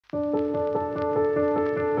Friends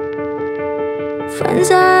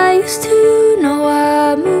I used to know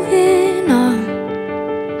are moving on.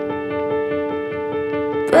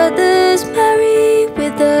 Brothers married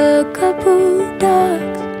with a couple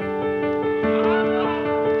dogs.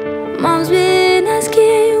 Mom's been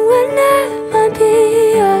asking when that might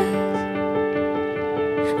be us.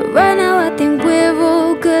 But right now I think we're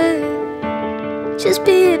all good, just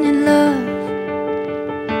being in love.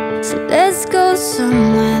 So let's go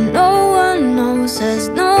somewhere no one knows us.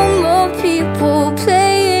 No more people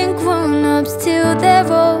playing grown-ups till they're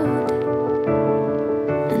old,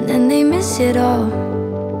 and then they miss it all.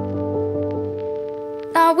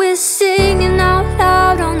 Now we're singing out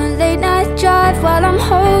loud on a late night drive, while I'm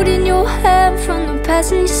holding your hand from the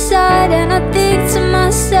passenger side. And I think to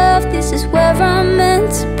myself, this is where I'm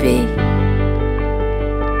meant to be.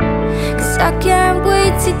 Cause I can't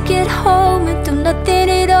wait to get home and do nothing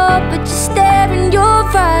at all but just stare in your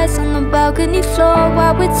eyes on the balcony floor,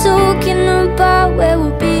 while we're talking about where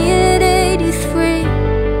we'll be at 83,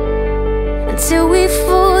 until we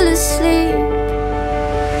fall asleep.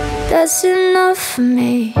 That's enough for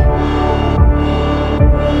me.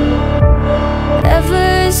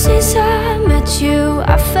 Ever since I met you,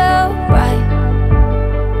 I felt right.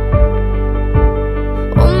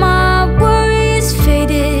 All my worries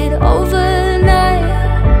faded overnight.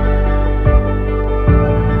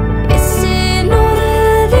 It's in all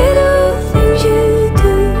the little things you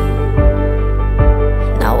do.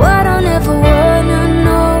 Now I don't ever wanna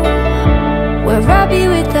know where I'll be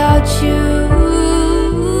without you.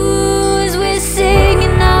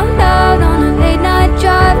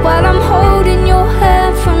 While I'm holding your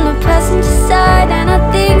hand from the passenger side, and I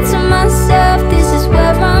think to myself, this is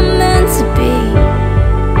where I'm meant to be.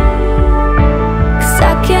 Cause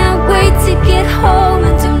I can't wait to get home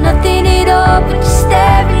and do nothing at all but just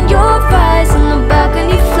stare in your eyes on the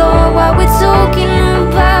balcony floor, while we're talking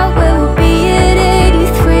about where we'll be at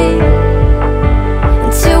 83,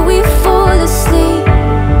 until we fall asleep.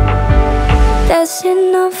 That's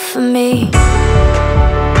enough for me.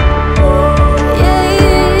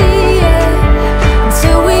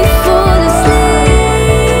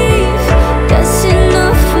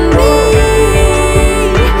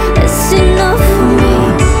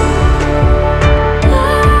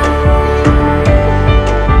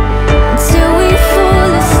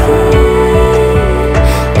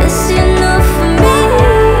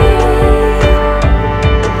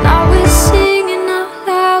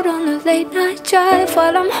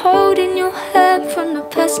 While I'm holding your hand from the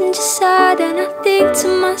passenger side, and I think to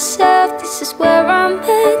myself, this is where I'm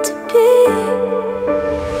meant to be.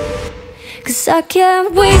 Cause I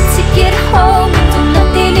can't wait to get home and do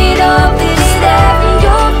nothing at all but just stare in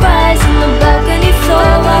your eyes on the balcony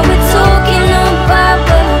floor, while we're talking about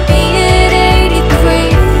where we'll be at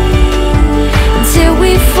 83, until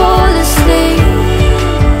we fall asleep.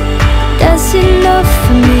 That's enough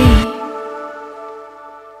for me.